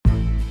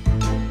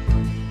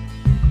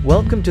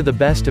Welcome to the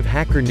Best of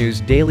Hacker News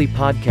Daily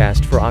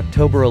podcast for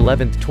October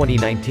 11,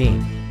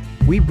 2019.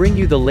 We bring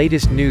you the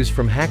latest news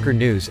from Hacker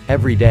News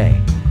every day.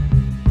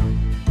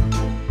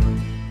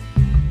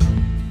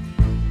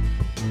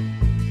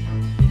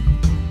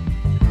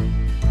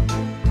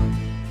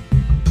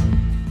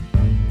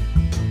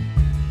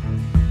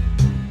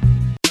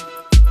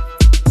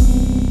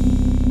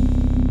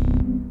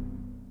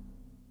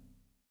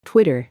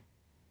 Twitter.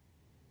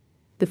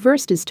 The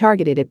first is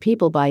targeted at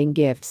people buying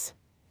gifts.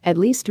 At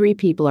least 3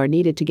 people are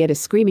needed to get a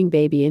screaming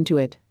baby into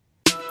it.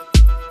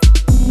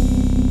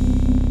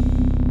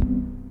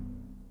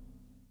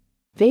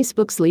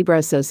 Facebook's Libra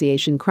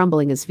association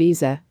crumbling as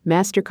Visa,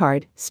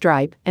 MasterCard,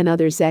 Stripe, and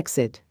others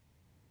exit.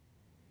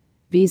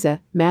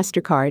 Visa,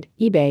 MasterCard,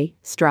 eBay,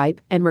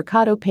 Stripe, and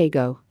Mercado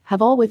Pago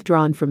have all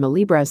withdrawn from the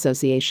Libra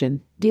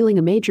association, dealing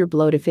a major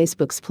blow to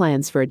Facebook's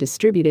plans for a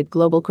distributed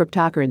global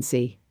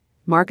cryptocurrency.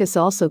 Marcus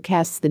also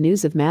casts the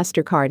news of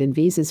MasterCard and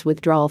Visa's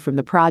withdrawal from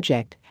the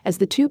project as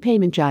the two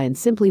payment giants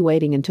simply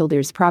waiting until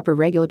there's proper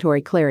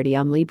regulatory clarity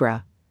on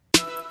Libra.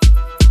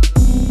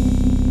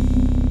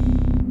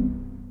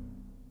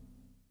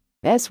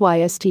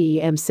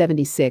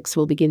 SYSTEM76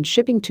 will begin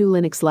shipping 2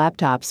 Linux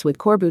laptops with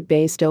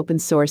Coreboot-based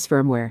open-source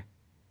firmware.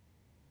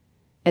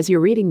 As you're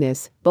reading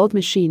this, both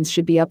machines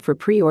should be up for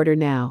pre-order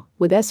now,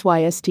 with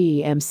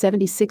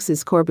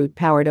SYSTEM76's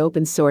Coreboot-powered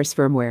open-source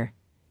firmware.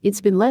 It's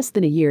been less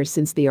than a year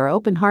since the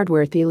Open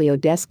Hardware Thelio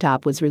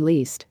desktop was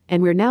released,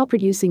 and we're now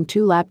producing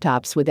 2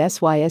 laptops with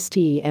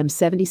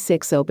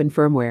SYSTEM76 open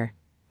firmware.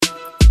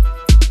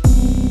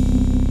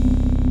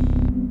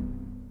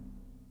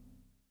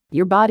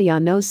 Your body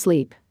on no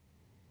sleep.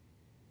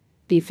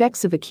 The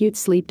effects of acute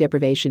sleep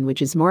deprivation,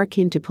 which is more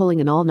akin to pulling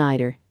an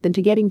all-nighter than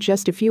to getting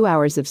just a few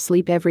hours of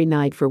sleep every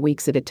night for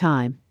weeks at a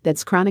time,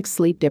 that's chronic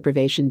sleep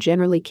deprivation,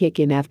 generally kick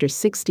in after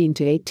 16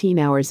 to 18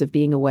 hours of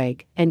being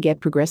awake and get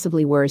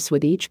progressively worse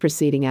with each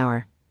preceding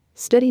hour.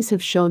 Studies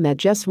have shown that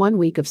just 1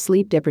 week of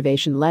sleep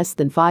deprivation less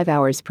than 5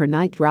 hours per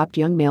night dropped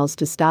young males'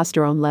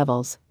 testosterone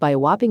levels by a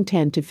whopping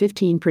 10 to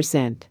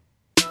 15%.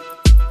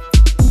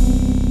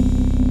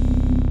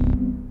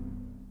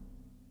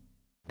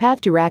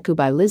 Path to Raku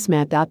by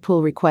Lizmat.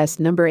 Pull request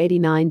number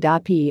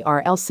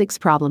 89.PRL6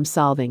 Problem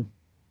solving.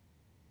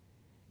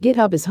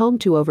 GitHub is home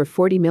to over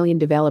 40 million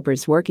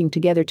developers working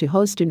together to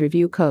host and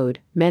review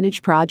code,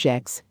 manage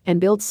projects, and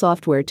build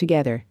software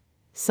together.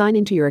 Sign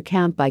into your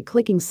account by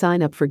clicking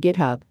Sign Up for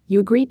GitHub.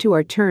 You agree to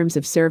our terms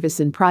of service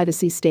and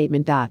privacy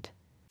statement.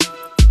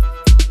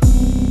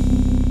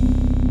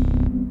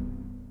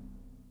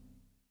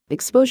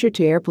 Exposure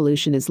to air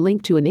pollution is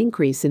linked to an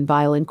increase in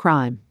violent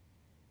crime.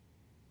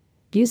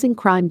 Using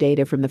crime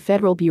data from the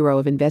Federal Bureau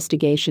of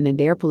Investigation and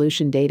air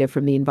pollution data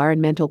from the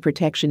Environmental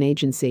Protection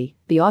Agency,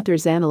 the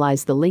authors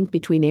analyzed the link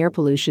between air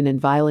pollution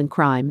and violent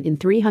crime in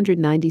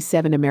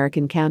 397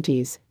 American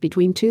counties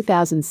between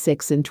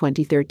 2006 and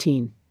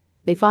 2013.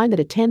 They find that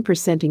a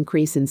 10%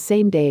 increase in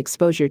same-day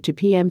exposure to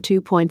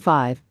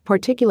PM2.5,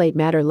 particulate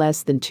matter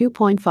less than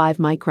 2.5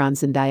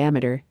 microns in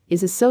diameter,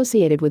 is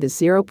associated with a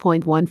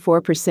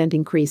 0.14%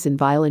 increase in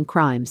violent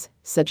crimes,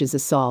 such as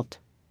assault.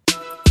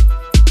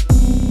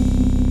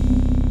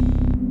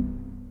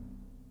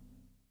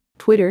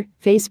 Twitter,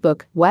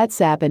 Facebook,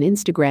 WhatsApp, and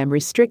Instagram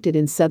restricted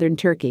in southern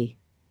Turkey.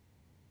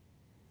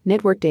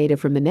 Network data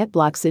from the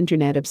NetBlocks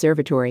Internet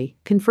Observatory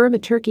confirm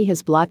that Turkey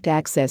has blocked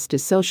access to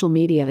social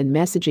media and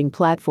messaging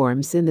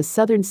platforms in the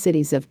southern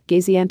cities of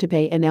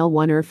Gaziantep and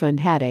Urfa and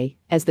Hatay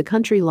as the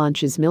country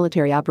launches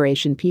military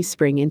Operation Peace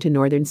Spring into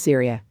northern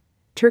Syria.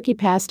 Turkey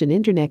passed an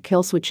internet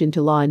kill switch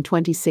into law in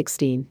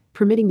 2016,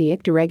 permitting the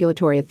ICTA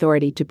regulatory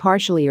authority to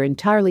partially or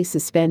entirely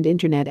suspend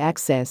internet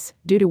access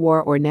due to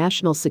war or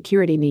national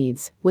security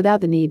needs,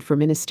 without the need for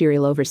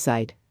ministerial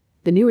oversight.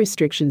 The new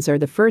restrictions are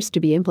the first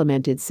to be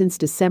implemented since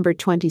December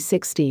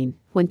 2016,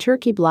 when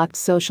Turkey blocked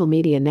social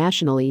media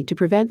nationally to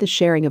prevent the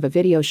sharing of a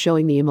video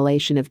showing the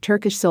immolation of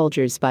Turkish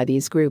soldiers by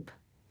these group.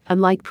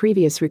 Unlike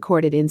previous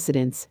recorded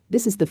incidents,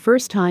 this is the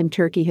first time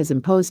Turkey has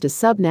imposed a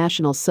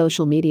subnational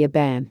social media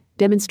ban,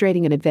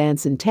 demonstrating an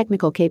advance in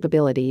technical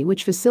capability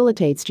which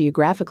facilitates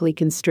geographically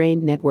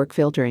constrained network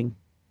filtering.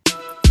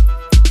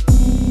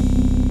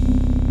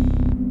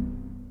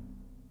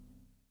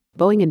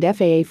 Boeing and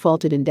FAA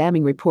faulted in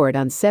damning report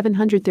on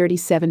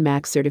 737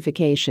 MAX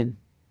certification.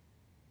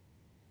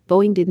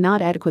 Boeing did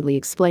not adequately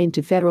explain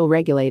to federal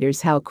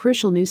regulators how a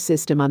crucial new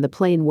system on the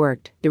plane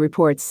worked, the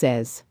report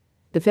says.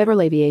 The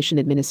Federal Aviation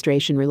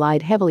Administration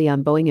relied heavily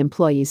on Boeing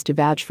employees to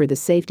vouch for the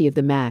safety of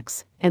the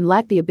MAX, and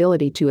lacked the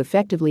ability to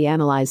effectively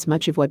analyze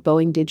much of what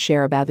Boeing did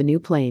share about the new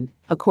plane,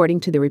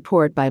 according to the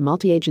report by a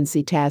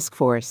multi-agency task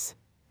force.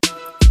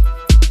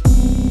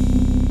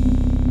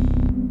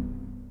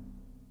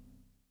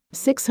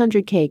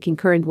 $600K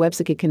concurrent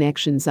WebSocket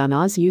connections on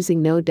Oz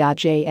using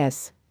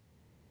Node.js.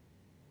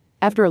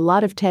 After a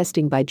lot of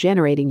testing by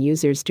generating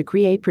users to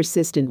create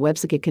persistent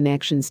WebSocket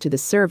connections to the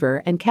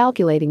server and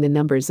calculating the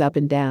numbers up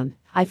and down,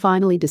 I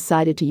finally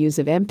decided to use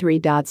a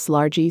M3.s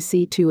large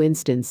EC2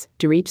 instance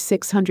to reach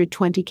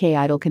 620K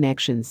idle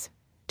connections.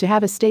 To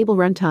have a stable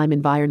runtime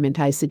environment,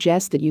 I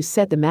suggest that you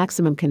set the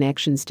maximum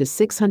connections to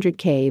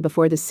 600K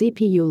before the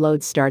CPU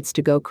load starts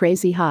to go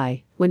crazy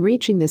high. When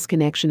reaching this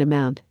connection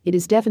amount, it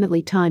is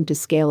definitely time to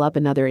scale up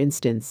another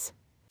instance.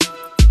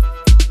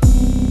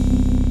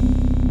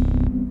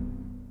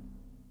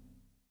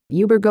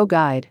 Uber Go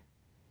Guide.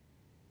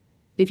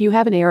 If you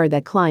have an error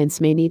that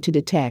clients may need to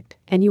detect,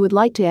 and you would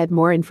like to add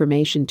more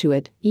information to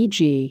it,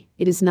 e.g.,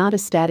 it is not a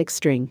static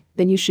string,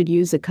 then you should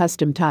use a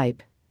custom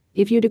type.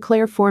 If you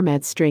declare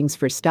format strings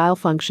for style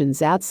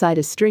functions outside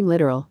a string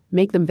literal,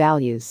 make them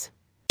values.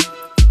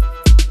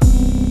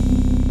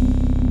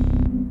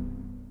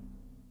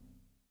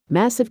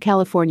 Massive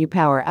California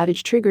power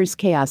outage triggers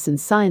chaos in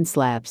science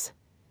labs.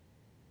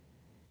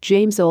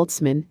 James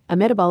Oldsman, a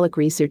metabolic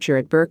researcher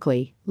at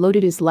Berkeley,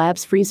 loaded his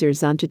lab's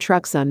freezers onto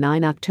trucks on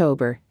 9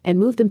 October and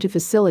moved them to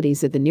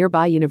facilities at the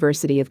nearby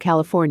University of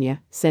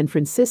California, San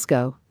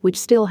Francisco, which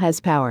still has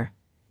power.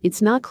 It's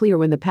not clear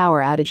when the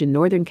power outage in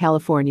Northern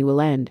California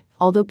will end,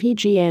 although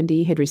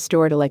PG&E had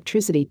restored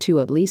electricity to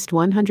at least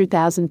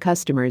 100,000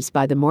 customers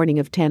by the morning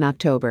of 10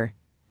 October.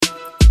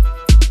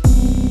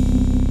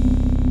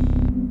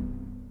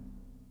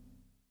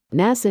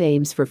 NASA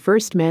aims for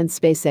first manned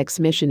SpaceX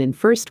mission in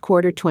first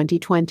quarter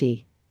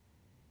 2020.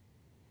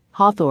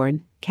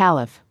 Hawthorne,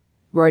 Calif.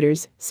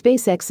 Reuters,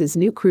 SpaceX's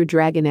new Crew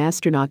Dragon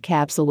astronaut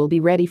capsule will be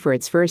ready for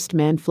its first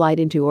manned flight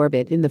into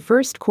orbit in the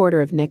first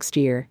quarter of next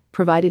year,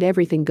 provided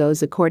everything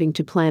goes according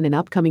to plan in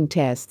upcoming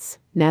tests,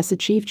 NASA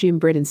Chief Jim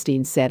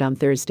Bridenstine said on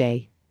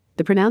Thursday.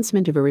 The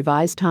pronouncement of a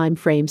revised time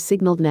frame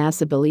signaled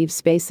NASA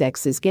believes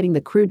SpaceX is getting the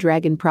Crew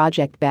Dragon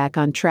project back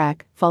on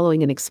track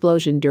following an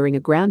explosion during a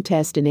ground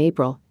test in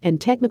April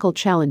and technical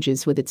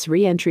challenges with its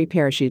re-entry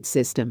parachute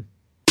system.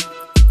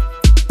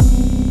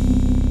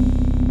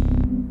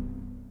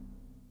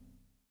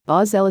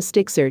 Oz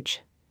Elasticsearch,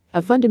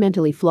 a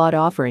fundamentally flawed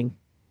offering.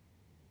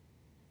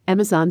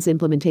 Amazon's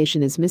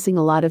implementation is missing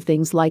a lot of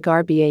things like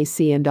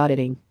RBAC and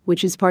auditing,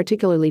 which is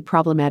particularly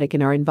problematic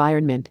in our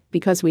environment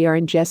because we are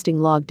ingesting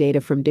log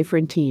data from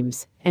different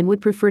teams and would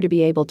prefer to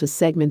be able to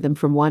segment them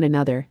from one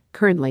another.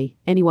 Currently,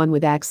 anyone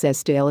with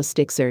access to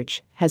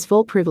Elasticsearch has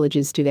full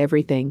privileges to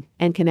everything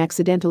and can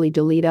accidentally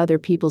delete other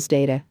people's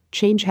data,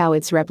 change how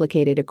it's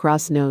replicated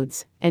across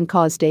nodes, and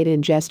cause data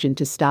ingestion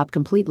to stop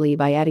completely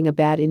by adding a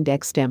bad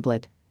index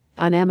template.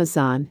 On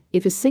Amazon,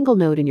 if a single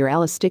node in your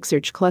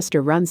Elasticsearch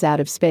cluster runs out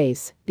of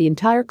space, the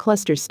entire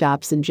cluster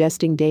stops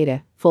ingesting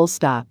data, full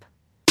stop.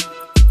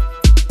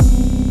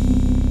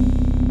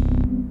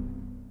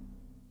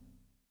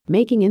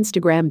 Making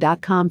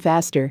Instagram.com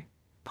faster.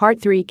 Part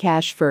 3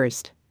 Cache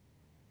first.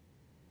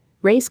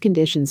 Race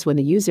conditions when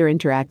the user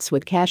interacts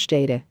with cache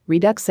data.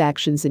 Redux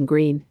actions in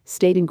green,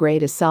 state in gray.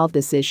 To solve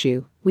this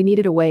issue, we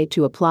needed a way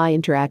to apply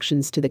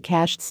interactions to the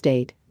cached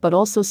state, but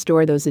also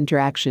store those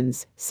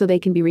interactions so they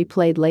can be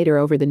replayed later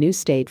over the new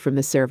state from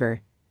the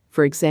server.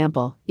 For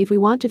example, if we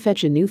want to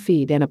fetch a new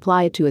feed and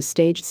apply it to a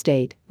staged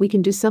state, we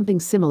can do something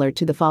similar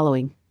to the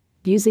following.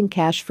 Using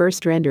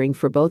cache-first rendering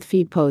for both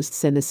feed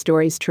posts and the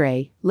stories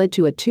tray led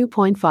to a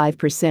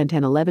 2.5%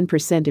 and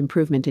 11%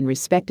 improvement in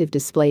respective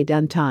display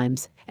done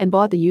times, and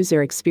brought the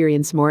user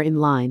experience more in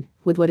line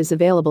with what is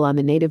available on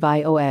the native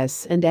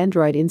iOS and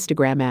Android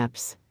Instagram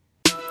apps.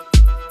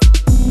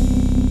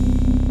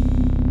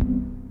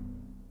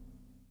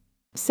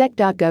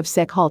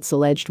 Sec.gov halts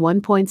alleged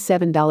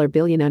 $1.7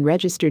 billion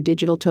unregistered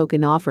digital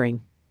token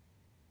offering.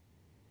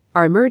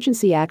 Our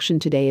emergency action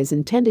today is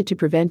intended to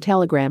prevent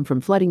Telegram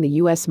from flooding the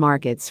U.S.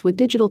 markets with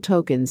digital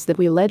tokens that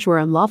we allege were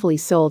unlawfully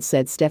sold,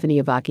 said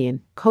Stephanie Avakian,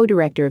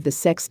 co-director of the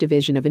SEC's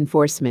Division of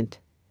Enforcement.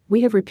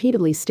 We have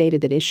repeatedly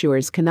stated that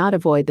issuers cannot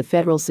avoid the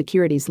federal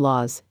securities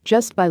laws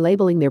just by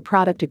labeling their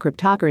product a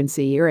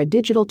cryptocurrency or a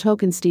digital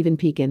token. Stephen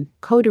Pekin,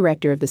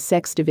 co-director of the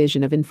SEC's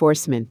Division of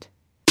Enforcement.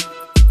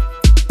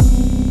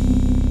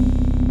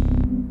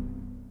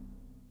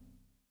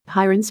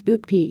 Hiren's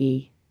Boot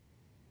PE.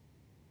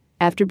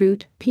 After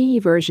boot, PE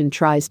version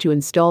tries to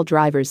install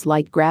drivers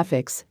like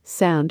graphics,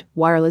 sound,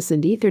 wireless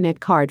and Ethernet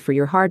card for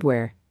your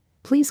hardware.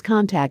 Please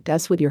contact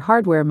us with your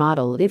hardware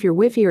model if your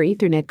Wi-Fi or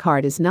Ethernet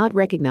card is not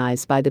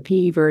recognized by the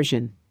PE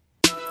version.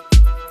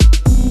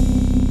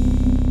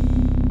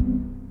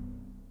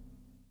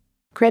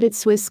 Credit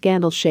Suisse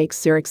scandal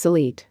shakes Zurich's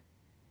elite.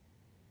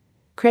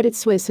 Credit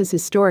Suisse has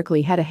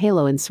historically had a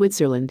halo in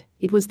Switzerland.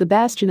 It was the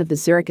bastion of the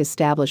Zurich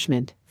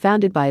establishment,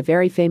 founded by a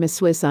very famous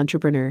Swiss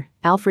entrepreneur,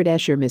 Alfred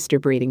Escher.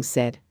 Mr. Breeding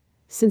said.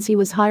 Since he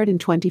was hired in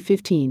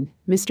 2015,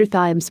 Mr.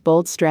 Thiam's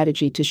bold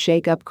strategy to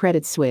shake up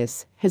Credit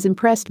Suisse has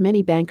impressed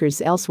many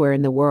bankers elsewhere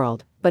in the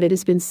world, but it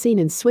has been seen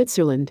in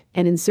Switzerland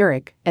and in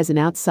Zurich as an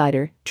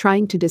outsider,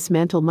 trying to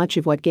dismantle much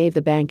of what gave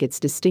the bank its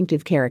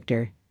distinctive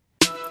character.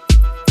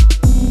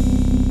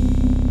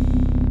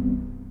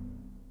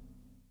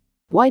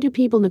 Why do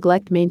people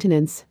neglect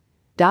maintenance?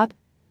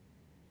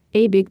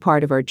 A big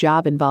part of our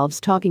job involves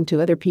talking to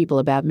other people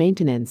about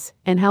maintenance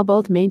and how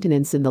both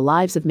maintenance and the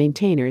lives of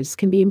maintainers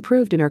can be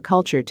improved in our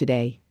culture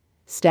today.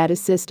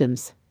 Status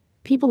systems.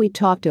 People we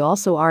talk to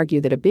also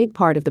argue that a big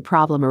part of the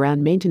problem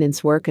around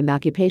maintenance work and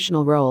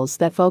occupational roles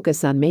that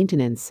focus on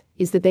maintenance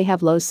is that they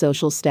have low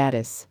social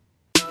status.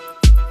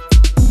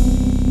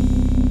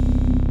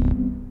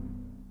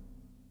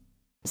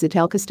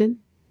 Zettelkasten?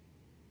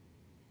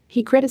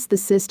 He credits the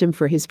system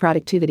for his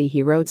productivity.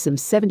 He wrote some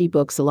 70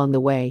 books along the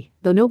way,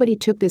 though nobody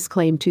took this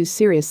claim too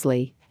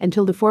seriously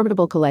until the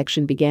formidable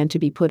collection began to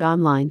be put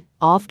online,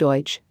 auf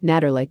Deutsch,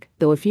 natürlich,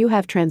 though a few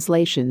have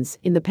translations,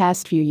 in the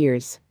past few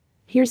years.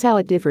 Here's how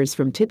it differs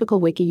from typical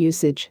wiki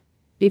usage.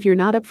 If you're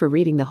not up for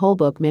reading the whole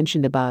book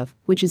mentioned above,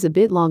 which is a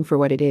bit long for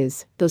what it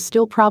is, though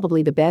still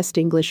probably the best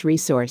English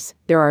resource,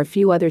 there are a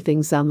few other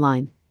things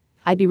online.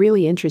 I'd be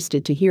really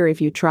interested to hear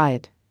if you try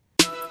it.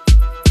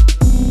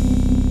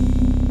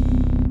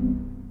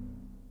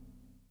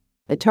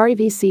 Atari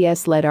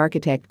VCS lead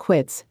architect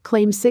quits,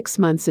 claims 6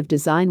 months of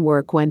design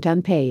work went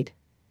unpaid.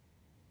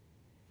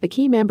 A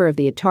key member of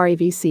the Atari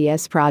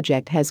VCS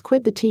project has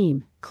quit the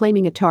team,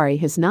 claiming Atari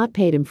has not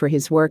paid him for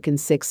his work in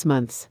 6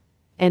 months.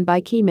 And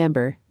by key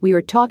member, we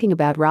are talking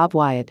about Rob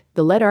Wyatt,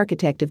 the lead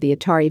architect of the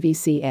Atari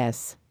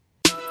VCS.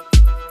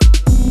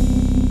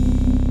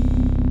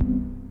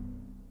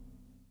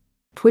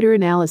 Twitter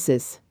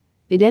analysis.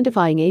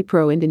 Identifying a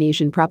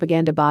pro-Indonesian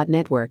propaganda bot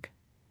network.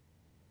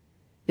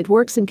 It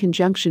works in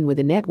conjunction with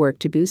a network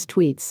to boost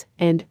tweets,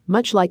 and,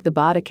 much like the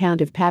bot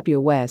account of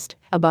Papua West,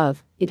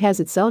 above, it has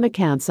its own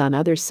accounts on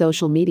other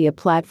social media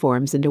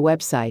platforms and a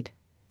website.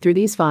 Through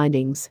these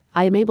findings,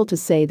 I am able to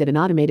say that an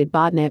automated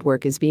bot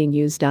network is being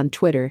used on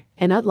Twitter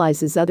and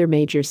utilizes other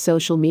major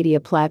social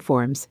media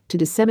platforms to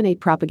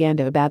disseminate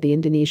propaganda about the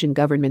Indonesian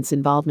government's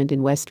involvement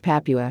in West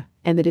Papua,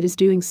 and that it is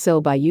doing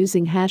so by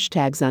using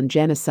hashtags on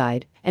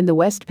genocide and the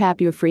West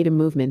Papua Freedom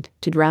Movement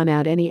to drown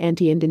out any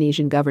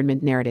anti-Indonesian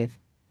government narrative.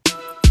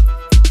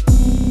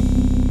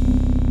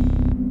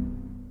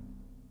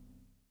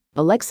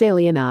 Alexei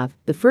Leonov,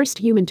 the first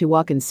human to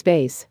walk in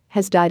space,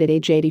 has died at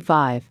age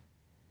 85.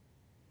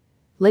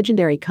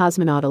 Legendary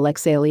cosmonaut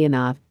Alexei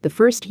Leonov, the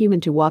first human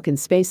to walk in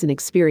space, an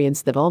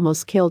experience that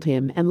almost killed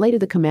him and later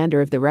the commander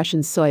of the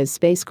Russian Soyuz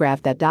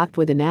spacecraft that docked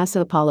with the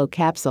NASA Apollo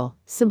capsule,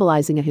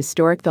 symbolizing a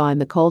historic thaw in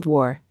the Cold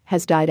War,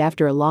 has died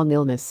after a long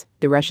illness,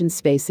 the Russian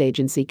Space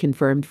Agency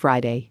confirmed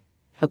Friday.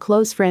 A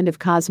close friend of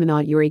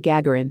cosmonaut Yuri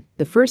Gagarin,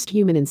 the first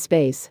human in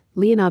space,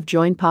 Leonov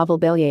joined Pavel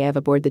Belyaev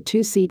aboard the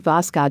two-seat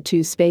Voskhod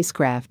 2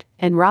 spacecraft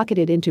and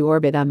rocketed into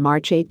orbit on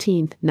March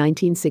 18,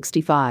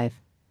 1965.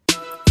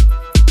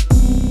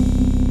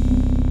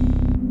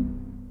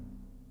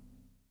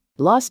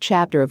 Lost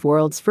chapter of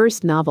world's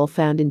first novel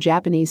found in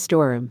Japanese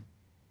storeroom.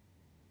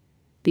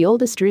 The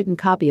oldest written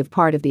copy of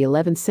part of the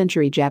 11th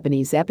century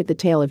Japanese epic The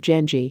Tale of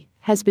Genji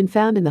has been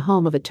found in the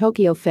home of a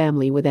Tokyo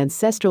family with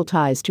ancestral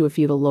ties to a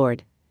feudal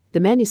lord. The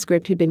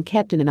manuscript had been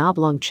kept in an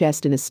oblong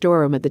chest in a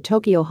storeroom at the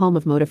Tokyo home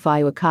of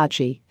Motofuyu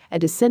Akachi, a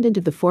descendant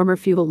of the former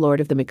feudal lord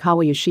of the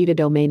Mikawa Yoshida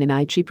domain in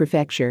Aichi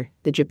Prefecture,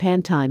 the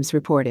Japan Times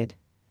reported.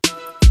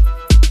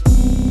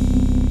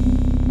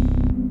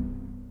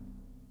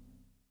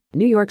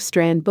 New York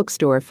Strand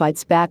bookstore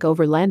fights back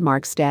over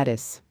landmark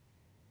status.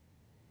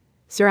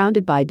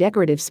 Surrounded by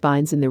decorative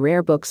spines in the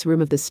rare books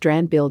room of the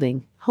Strand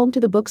building, home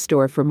to the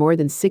bookstore for more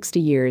than 60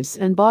 years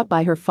and bought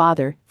by her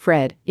father,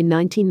 Fred, in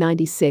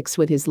 1996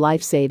 with his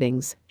life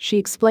savings, she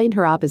explained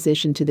her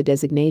opposition to the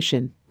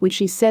designation, which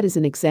she said is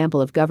an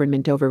example of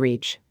government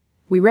overreach.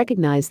 We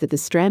recognize that the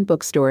Strand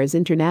bookstore is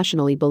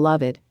internationally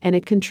beloved, and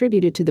it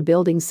contributed to the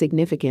building's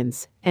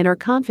significance, and are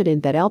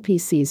confident that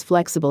LPC's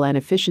flexible and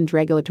efficient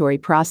regulatory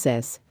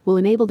process will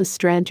enable the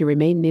Strand to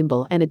remain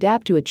nimble and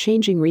adapt to a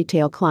changing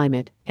retail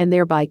climate, and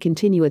thereby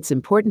continue its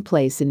important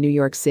place in New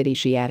York City,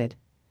 she added.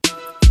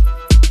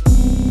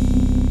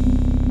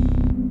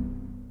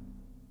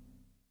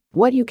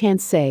 What you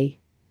can't say.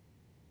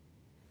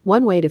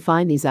 One way to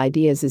find these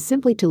ideas is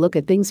simply to look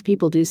at things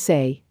people do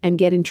say and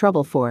get in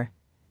trouble for.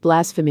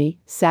 Blasphemy,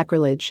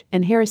 sacrilege,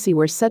 and heresy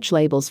were such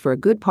labels for a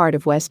good part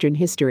of Western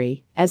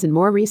history, as in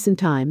more recent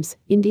times,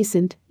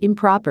 indecent,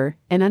 improper,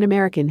 and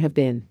un-American have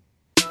been.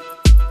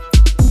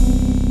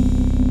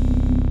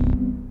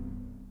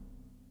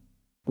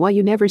 Why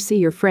you never see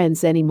your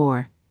friends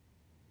anymore.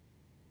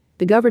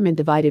 The government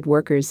divided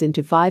workers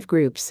into 5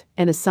 groups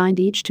and assigned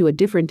each to a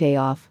different day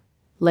off.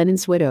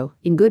 Lenin's widow,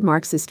 in good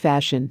Marxist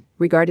fashion,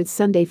 regarded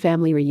Sunday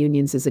family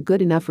reunions as a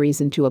good enough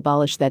reason to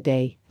abolish that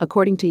day,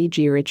 according to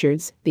E.G.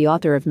 Richards, the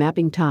author of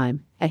Mapping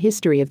Time, A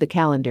History of the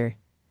Calendar.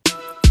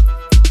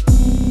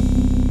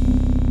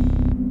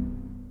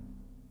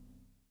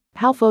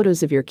 How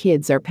photos of your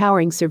kids are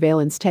powering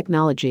surveillance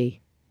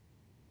technology.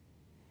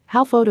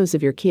 How photos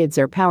of your kids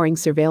are powering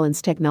surveillance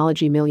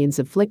technology. Millions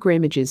of Flickr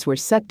images were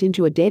sucked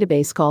into a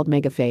database called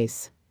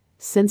Megaface.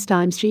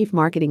 SenseTime's chief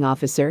marketing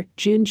officer,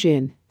 Jun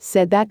Jin,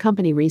 said that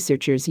company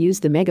researchers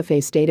used the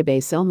Megaface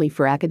database only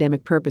for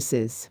academic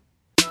purposes.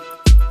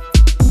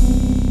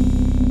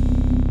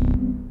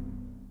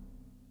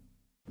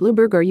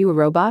 Bloomberg, are you a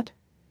robot?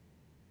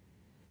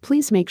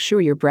 Please make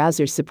sure your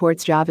browser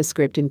supports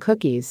JavaScript and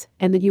cookies,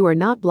 and that you are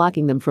not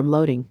blocking them from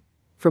loading.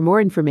 For more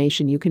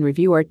information, you can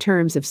review our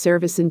terms of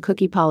service and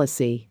cookie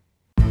policy.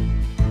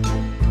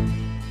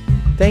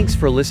 Thanks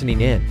for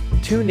listening in.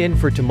 Tune in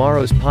for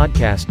tomorrow's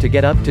podcast to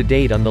get up to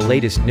date on the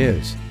latest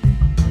news.